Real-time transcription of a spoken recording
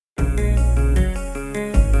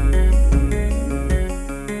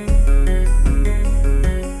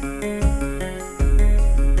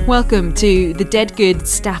Welcome to the Dead Good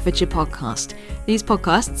Staffordshire podcast. These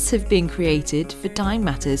podcasts have been created for Dying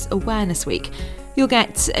Matters Awareness Week. You'll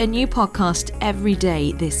get a new podcast every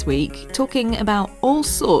day this week, talking about all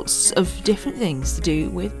sorts of different things to do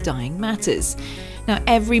with dying matters. Now,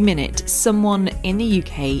 every minute someone in the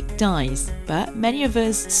UK dies, but many of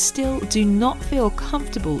us still do not feel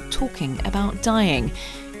comfortable talking about dying.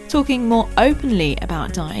 Talking more openly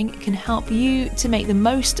about dying can help you to make the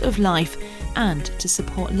most of life and to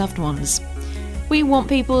support loved ones. We want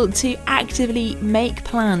people to actively make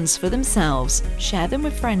plans for themselves, share them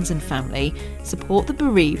with friends and family, support the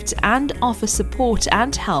bereaved, and offer support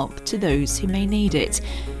and help to those who may need it.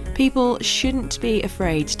 People shouldn't be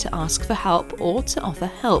afraid to ask for help or to offer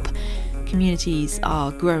help. Communities are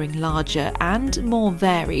growing larger and more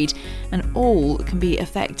varied, and all can be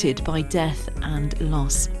affected by death and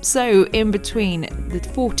loss. So in between the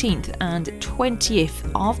 14th and 20th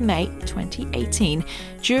of May 2018,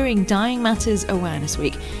 during Dying Matters Awareness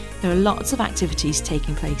Week, there are lots of activities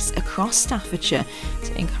taking place across Staffordshire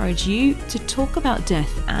to encourage you to talk about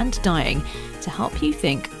death and dying, to help you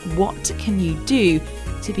think, what can you do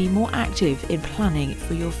to be more active in planning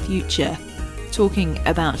for your future? Talking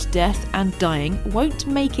about death and dying won't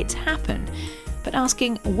make it happen, but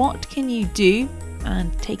asking what can you do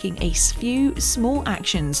and taking a few small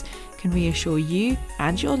actions can reassure you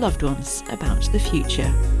and your loved ones about the future.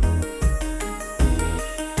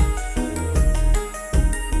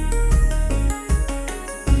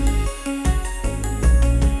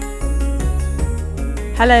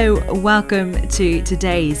 Hello, welcome to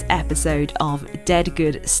today's episode of Dead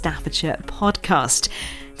Good Staffordshire podcast.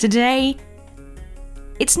 Today,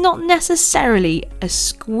 it's not necessarily a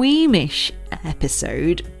squeamish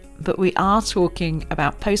episode, but we are talking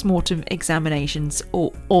about post-mortem examinations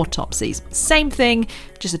or autopsies. Same thing,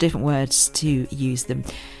 just different words to use them.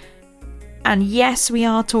 And yes, we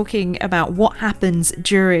are talking about what happens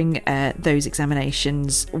during those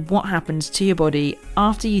examinations, what happens to your body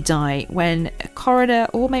after you die when a coroner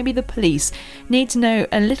or maybe the police need to know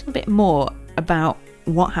a little bit more about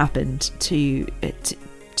what happened to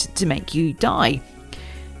make you die.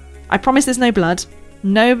 I promise there's no blood,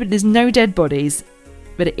 there's no dead bodies,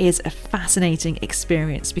 but it is a fascinating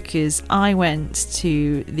experience because I went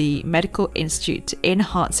to the Medical Institute in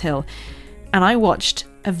Harts Hill and I watched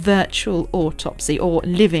a virtual autopsy, or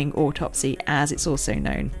living autopsy as it's also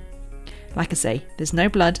known. Like I say, there's no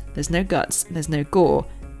blood, there's no guts, there's no gore,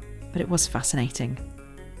 but it was fascinating.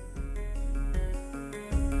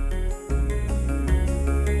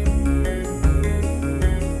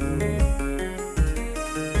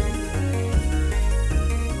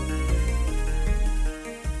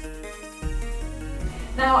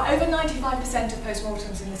 Now, over 95% of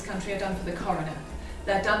postmortems in this country are done for the coroner.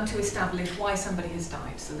 They're done to establish why somebody has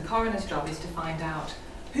died. So the coroner's job is to find out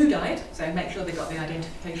who died, so make sure they got the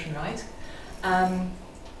identification right,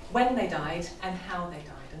 when they died and how they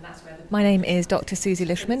died. And that's where My name is Dr. Susie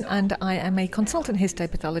Lishman and I am a consultant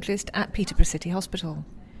histopathologist at Peterborough City Hospital.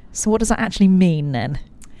 So what does that actually mean then?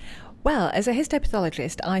 Well, as a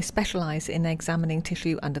histopathologist, I specialise in examining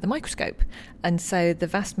tissue under the microscope. And so the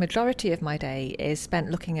vast majority of my day is spent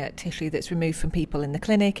looking at tissue that's removed from people in the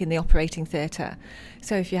clinic, in the operating theatre.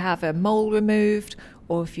 So if you have a mole removed,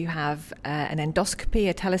 or if you have an endoscopy,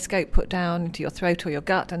 a telescope put down into your throat or your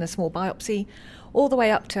gut and a small biopsy, all the way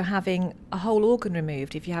up to having a whole organ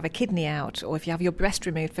removed, if you have a kidney out, or if you have your breast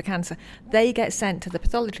removed for cancer, they get sent to the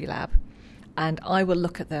pathology lab. And I will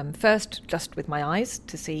look at them first just with my eyes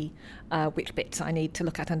to see which bits I need to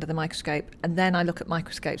look at under the microscope, and then I look at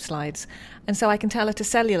microscope slides, and so I can tell at a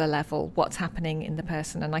cellular level what's happening in the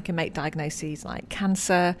person, and I can make diagnoses like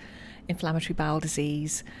cancer, inflammatory bowel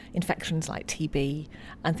disease, infections like TB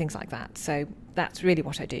and things like that. So that's really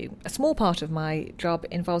what I do. A small part of my job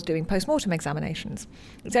involves doing post-mortem examinations.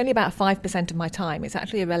 It's only about 5% of my time. It's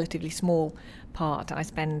actually a relatively small part. I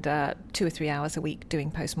spend 2 or 3 hours a week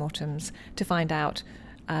doing post-mortems to find out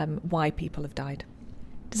why people have died.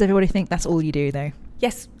 Does everybody think that's all you do though?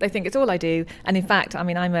 Yes, they think it's all I do. And in fact, I'm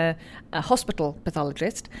a hospital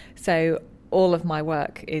pathologist, so all of my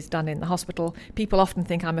work is done in the hospital. People often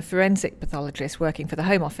think I'm a forensic pathologist working for the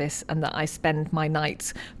Home Office and that I spend my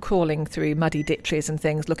nights crawling through muddy ditches and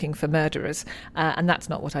things looking for murderers, and that's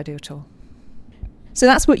not what I do at all. So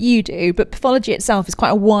that's what you do, but pathology itself is quite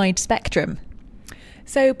a wide spectrum.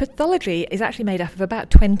 So pathology is actually made up of about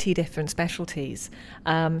 20 different specialties.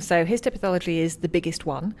 So histopathology is the biggest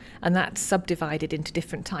one, and that's subdivided into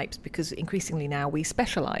different types because increasingly now we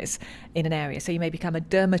specialise in an area. So you may become a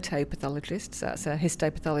dermatopathologist, so that's a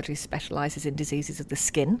histopathologist specialises in diseases of the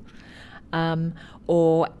skin,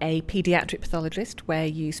 or a paediatric pathologist where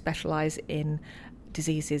you specialise in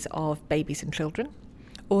diseases of babies and children,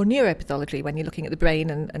 or neuropathology when you're looking at the brain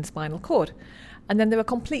and spinal cord. And then there are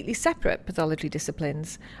completely separate pathology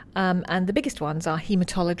disciplines, and the biggest ones are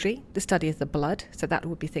haematology, the study of the blood, so that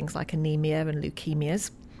would be things like anemia and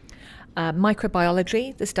leukemias.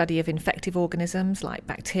 Microbiology, the study of infective organisms like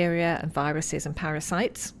bacteria and viruses and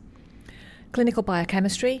parasites. Clinical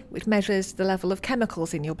biochemistry, which measures the level of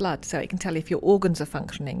chemicals in your blood, so it can tell if your organs are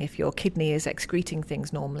functioning, if your kidney is excreting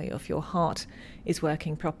things normally, or if your heart is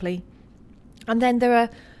working properly. And then there are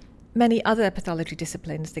many other pathology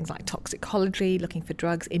disciplines, things like toxicology, looking for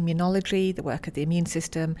drugs, immunology, the work of the immune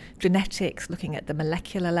system, genetics, looking at the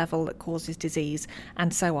molecular level that causes disease,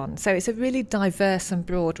 and so on. So it's a really diverse and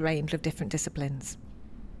broad range of different disciplines.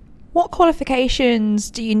 What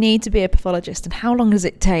qualifications do you need to be a pathologist, and how long does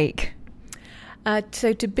it take?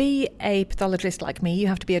 So to be a pathologist like me, you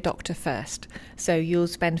have to be a doctor first. So you'll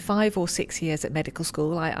spend 5 or 6 years at medical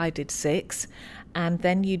school. I did 6. And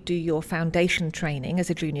then you do your foundation training as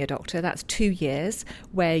a junior doctor. That's 2 years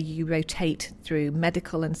where you rotate through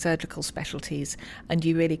medical and surgical specialties, and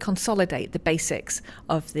you really consolidate the basics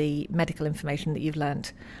of the medical information that you've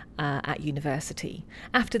learnt at university.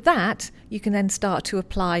 After that, you can then start to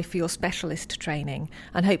apply for your specialist training,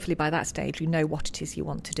 and hopefully by that stage you know what it is you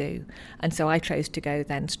want to do. And so I chose to go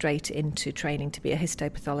then straight into training to be a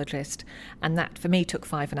histopathologist, and that for me took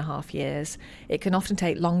 5.5 years. It can often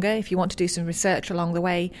take longer if you want to do some research along the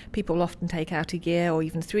way. People will often take out a year or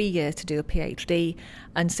even 3 years to do a PhD,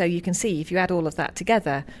 and so you can see if you add all of that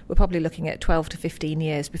together, we're probably looking at 12 to 15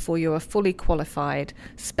 years before you're a fully qualified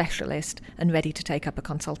specialist and ready to take up a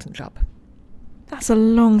consultant job. That's a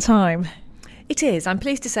long time. It is. I'm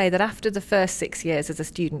pleased to say that after the first 6 years as a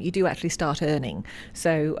student, you do actually start earning.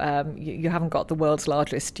 So you haven't got the world's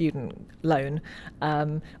largest student loan,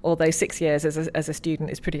 although 6 years as a student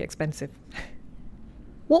is pretty expensive.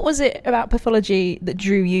 What was it about pathology that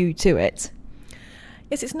drew you to it?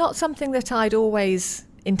 Yes, it's not something that I'd always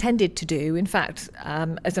intended to do. In fact,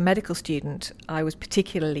 as a medical student, I was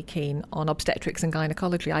particularly keen on obstetrics and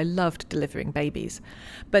gynecology. I loved delivering babies.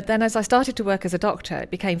 But then as I started to work as a doctor,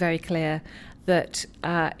 it became very clear that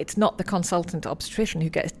it's not the consultant obstetrician who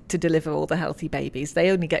gets to deliver all the healthy babies.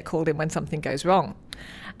 They only get called in when something goes wrong.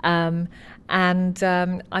 I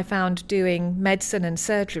found doing medicine and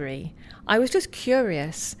surgery, I was just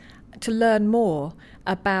curious to learn more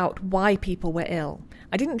about why people were ill.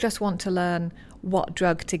 I didn't just want to learn what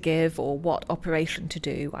drug to give or what operation to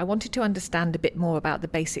do. I wanted to understand a bit more about the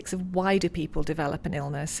basics of why do people develop an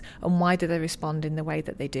illness and why do they respond in the way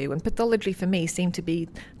that they do. And pathology for me seemed to be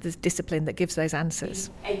the discipline that gives those answers.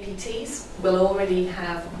 APTs will already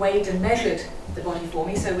have weighed and measured the body for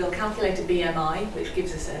me, so we'll calculate a BMI, which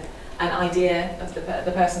gives us an idea of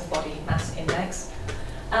the person's body mass index.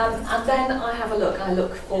 And then I have a look. I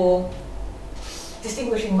look for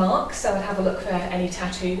distinguishing marks, so I'd have a look for any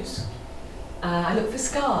tattoos. I look for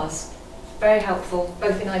scars. Very helpful,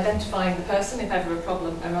 both in identifying the person if ever a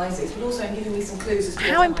problem arises, but also in giving me some clues as to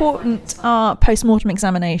how important are post-mortem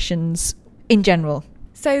examinations in general?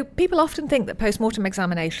 So people often think that post-mortem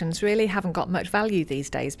examinations really haven't got much value these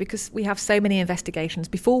days because we have so many investigations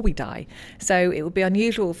before we die. So it would be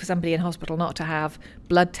unusual for somebody in hospital not to have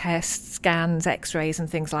blood tests, scans, x-rays and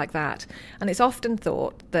things like that. And it's often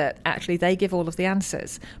thought that actually they give all of the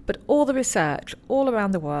answers. But all the research all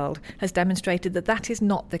around the world has demonstrated that that is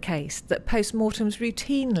not the case, that post-mortems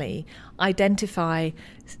routinely identify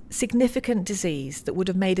significant disease that would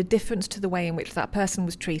have made a difference to the way in which that person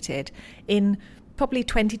was treated in probably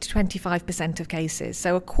 20 to 25% of cases.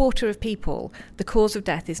 So a quarter of people, the cause of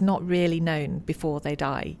death is not really known before they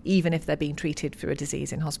die, even if they're being treated for a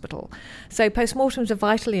disease in hospital. So postmortems are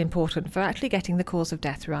vitally important for actually getting the cause of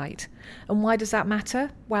death right. And why does that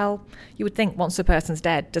matter? Well, you would think once a person's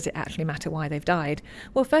dead, does it actually matter why they've died?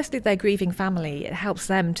 Well, firstly, their grieving family, it helps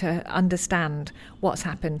them to understand what's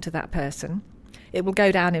happened to that person. It will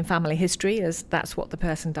go down in family history as that's what the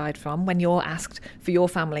person died from. When you're asked for your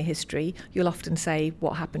family history, you'll often say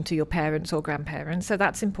what happened to your parents or grandparents, so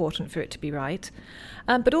that's important for it to be right.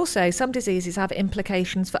 But also, some diseases have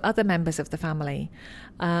implications for other members of the family.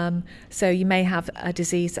 So you may have a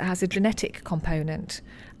disease that has a genetic component,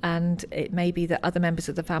 and it may be that other members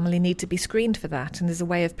of the family need to be screened for that, and there's a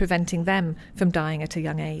way of preventing them from dying at a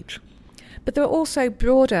young age. But there are also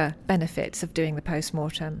broader benefits of doing the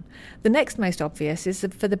post-mortem. The next most obvious is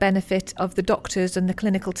for the benefit of the doctors and the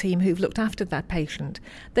clinical team who've looked after that patient.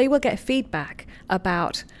 They will get feedback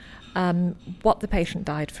about what the patient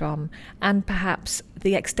died from and perhaps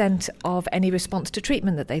the extent of any response to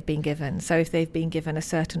treatment that they've been given. So if they've been given a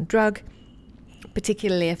certain drug,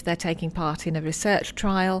 particularly if they're taking part in a research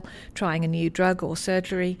trial, trying a new drug or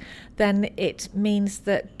surgery, then it means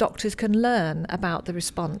that doctors can learn about the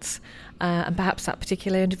response. And perhaps that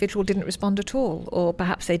particular individual didn't respond at all, or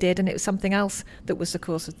perhaps they did and it was something else that was the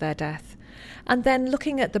cause of their death. And then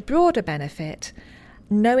looking at the broader benefit,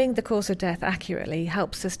 knowing the cause of death accurately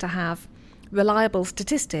helps us to have reliable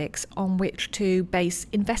statistics on which to base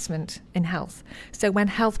investment in health. So when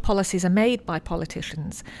health policies are made by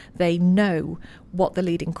politicians, they know what the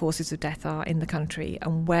leading causes of death are in the country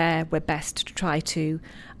and where we're best to try to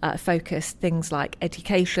focus things like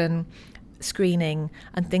education, screening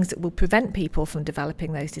and things that will prevent people from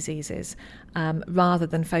developing those diseases, rather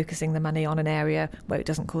than focusing the money on an area where it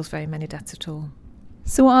doesn't cause very many deaths at all.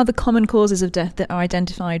 So what are the common causes of death that are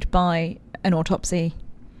identified by an autopsy?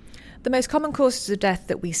 The most common causes of death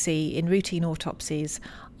that we see in routine autopsies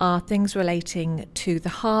are things relating to the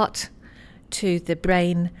heart, to the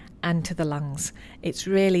brain and to the lungs. It's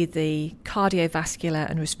really the cardiovascular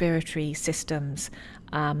and respiratory systems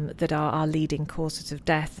that are our leading causes of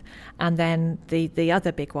death. And then the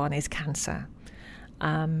other big one is cancer.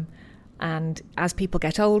 And as people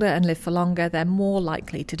get older and live for longer, they're more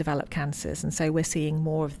likely to develop cancers. And so we're seeing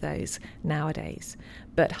more of those nowadays.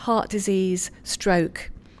 But heart disease, stroke,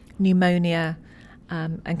 pneumonia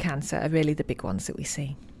and cancer are really the big ones that we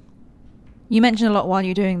see. You mentioned a lot while you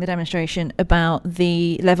were doing the demonstration about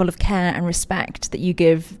the level of care and respect that you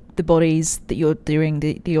give the bodies that you're doing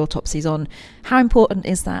the autopsies on. How important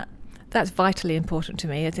is that? That's vitally important to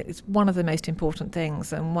me. I think it's one of the most important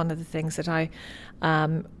things, and one of the things that I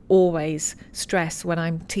always stress when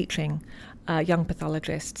I'm teaching young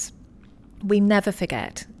pathologists. We never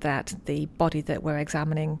forget that the body that we're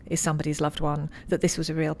examining is somebody's loved one, that this was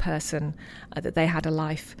a real person, that they had a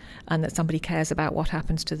life, and that somebody cares about what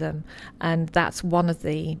happens to them. And that's one of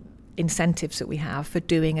the incentives that we have for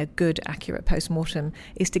doing a good, accurate post-mortem,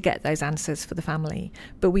 is to get those answers for the family.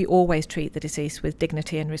 But we always treat the deceased with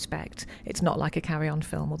dignity and respect. It's not like a carry-on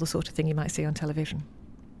film or the sort of thing you might see on television.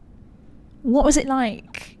 What was it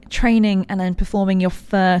like training and then performing your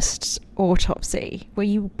first autopsy? Were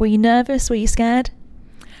you nervous? Were you scared?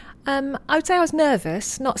 I would say I was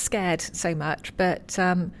nervous, not scared so much, but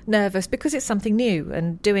nervous because it's something new,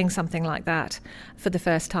 and doing something like that for the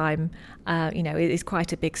first time, it is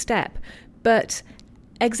quite a big step. But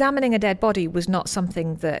examining a dead body was not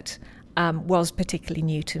something that was particularly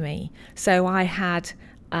new to me. So I had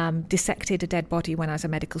dissected a dead body when I was a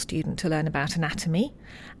medical student to learn about anatomy,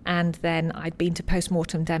 and then I'd been to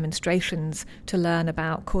post-mortem demonstrations to learn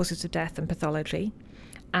about causes of death and pathology.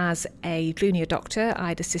 As a junior doctor,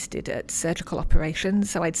 I'd assisted at surgical operations,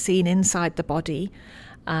 so I'd seen inside the body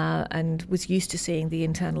and was used to seeing the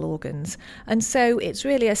internal organs. And so it's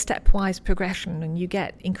really a stepwise progression, and you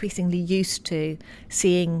get increasingly used to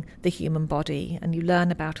seeing the human body, and you learn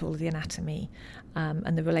about all of the anatomy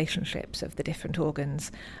and the relationships of the different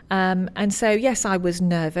organs. And so, yes, I was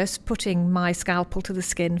nervous. Putting my scalpel to the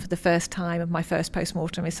skin for the first time of my first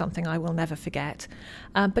post-mortem is something I will never forget.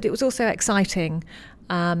 But it was also exciting,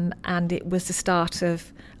 and it was the start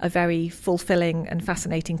of a very fulfilling and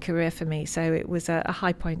fascinating career for me. So it was a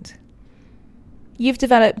high point. You've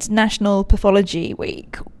developed National Pathology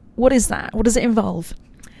Week. What is that? What does it involve?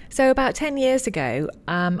 So about 10 years ago,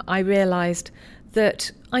 I realised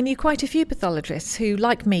that I knew quite a few pathologists who,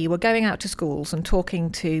 like me, were going out to schools and talking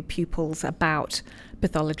to pupils about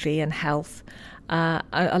pathology and health.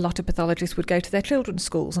 A lot of pathologists would go to their children's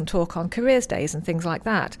schools and talk on careers days and things like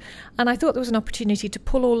that. And I thought there was an opportunity to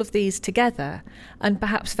pull all of these together and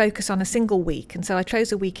perhaps focus on a single week. And so I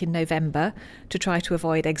chose a week in November to try to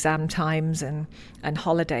avoid exam times and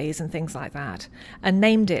holidays and things like that, and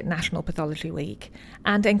named it National Pathology Week,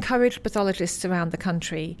 and encouraged pathologists around the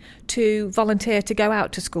country to volunteer to go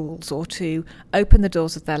out to schools or to open the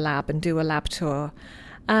doors of their lab and do a lab tour.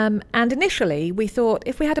 And initially we thought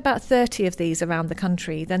if we had about 30 of these around the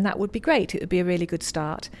country, then that would be great. It would be a really good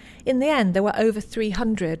start. In the end, there were over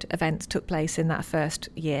 300 events took place in that first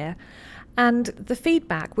year. And the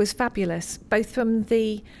feedback was fabulous, both from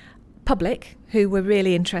the public, who were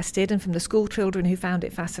really interested, and from the school children who found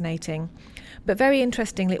it fascinating. But very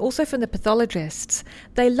interestingly, also from the pathologists.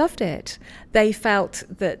 They loved it. They felt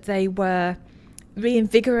that they were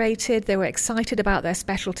reinvigorated, they were excited about their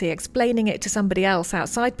specialty. Explaining it to somebody else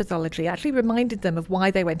outside pathology actually reminded them of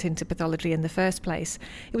why they went into pathology in the first place.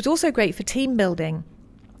 It was also great for team building,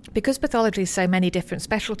 Because pathology is so many different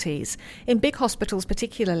specialties, in big hospitals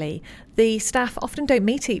particularly, the staff often don't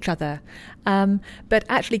meet each other. But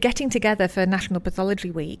actually getting together for National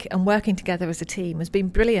Pathology Week and working together as a team has been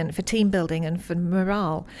brilliant for team building and for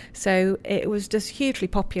morale. So it was just hugely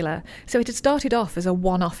popular. So it had started off as a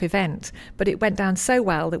one-off event, but it went down so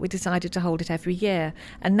well that we decided to hold it every year.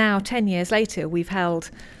 And now, 10 years later, we've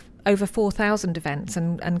held over 4,000 events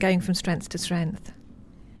and going from strength to strength.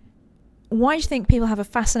 Why do you think people have a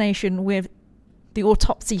fascination with the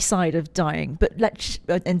autopsy side of dying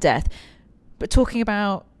and death, but talking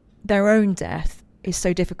about their own death is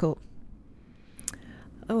so difficult?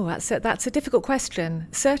 Oh, that's a difficult question.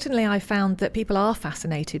 Certainly I found that people are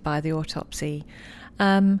fascinated by the autopsy.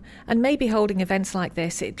 And maybe holding events like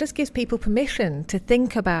this, it just gives people permission to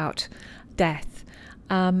think about death.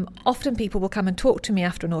 Often people will come and talk to me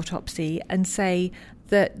after an autopsy and say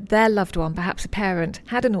that their loved one, perhaps a parent,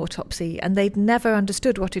 had an autopsy and they'd never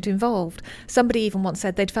understood what it involved. Somebody even once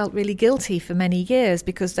said they'd felt really guilty for many years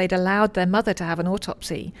because they'd allowed their mother to have an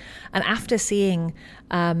autopsy. And after seeing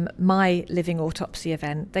my living autopsy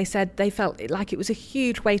event, they said they felt like it was a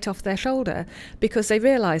huge weight off their shoulder because they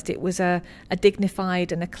realised it was a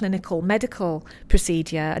dignified and a clinical medical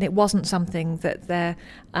procedure, and it wasn't something that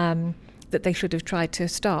they should have tried to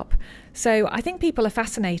stop. So I think people are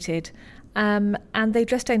fascinated. And they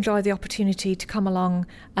just enjoy the opportunity to come along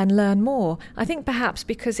and learn more. I think perhaps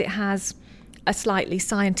because it has a slightly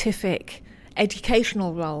scientific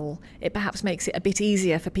educational role, it perhaps makes it a bit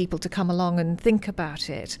easier for people to come along and think about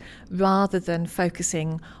it rather than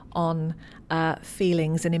focusing on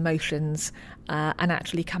feelings and emotions and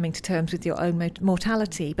actually coming to terms with your own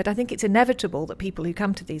mortality. But I think it's inevitable that people who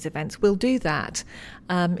come to these events will do that.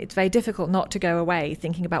 It's very difficult not to go away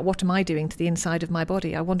thinking about what am I doing to the inside of my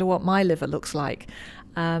body? I wonder what my liver looks like.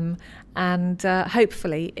 And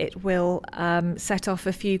hopefully it will set off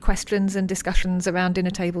a few questions and discussions around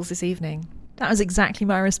dinner tables this evening. That was exactly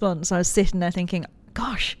my response. I was sitting there thinking,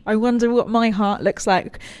 gosh, I wonder what my heart looks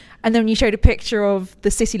like. And then you showed a picture of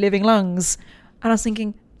the City Living lungs, and I was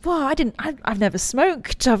thinking, wow, I've never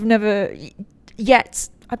smoked. I've never yet.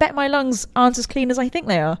 I bet my lungs aren't as clean as I think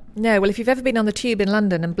they are. No, well, if you've ever been on the tube in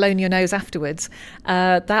London and blown your nose afterwards,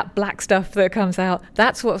 that black stuff that comes out,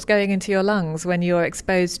 that's what's going into your lungs when you're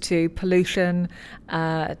exposed to pollution,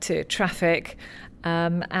 to traffic.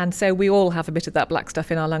 And so we all have a bit of that black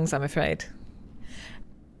stuff in our lungs, I'm afraid.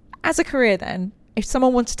 As a career then, if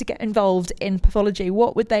someone wanted to get involved in pathology,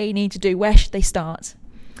 what would they need to do? Where should they start?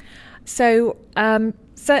 So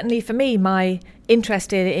certainly for me, my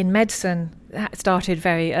interest in medicine started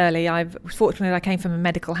very early. Fortunately, I came from a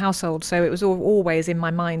medical household, so it was always in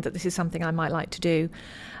my mind that this is something I might like to do.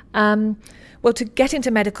 Well, to get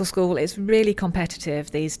into medical school, it's really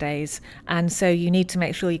competitive these days, and so you need to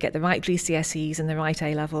make sure you get the right GCSEs and the right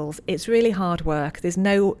A-levels. It's really hard work. There's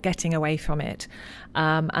no getting away from it,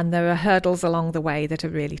 and there are hurdles along the way that are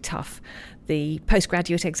really tough. The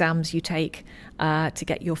postgraduate exams you take to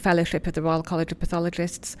get your fellowship at the Royal College of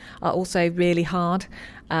Pathologists are also really hard.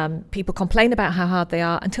 People complain about how hard they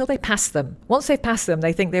are until they pass them. Once they've passed them,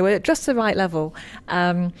 they think they were at just the right level,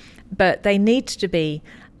 but they need to be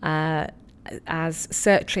as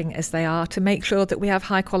searching as they are to make sure that we have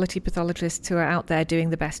high quality pathologists who are out there doing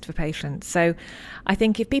the best for patients. So I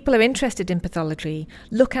think if people are interested in pathology,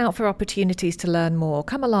 look out for opportunities to learn more.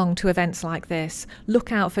 Come along to events like this.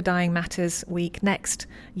 Look out for Dying Matters Week next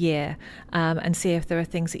year and see if there are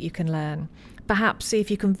things that you can learn. Perhaps see if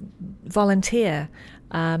you can volunteer.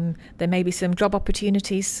 There may be some job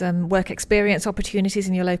opportunities, some work experience opportunities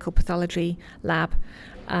in your local pathology lab.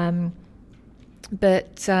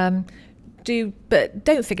 But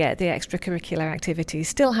don't forget the extracurricular activities.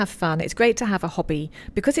 Still have fun. It's great to have a hobby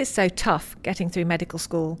because it's so tough getting through medical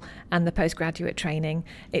school and the postgraduate training.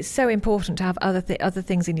 It's so important to have other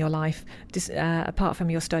things in your life apart from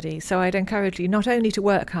your studies. So I'd encourage you not only to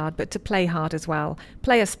work hard but to play hard as well.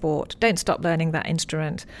 Play a sport. Don't stop learning that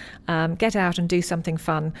instrument. Get out and do something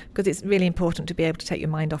fun because it's really important to be able to take your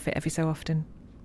mind off it every so often.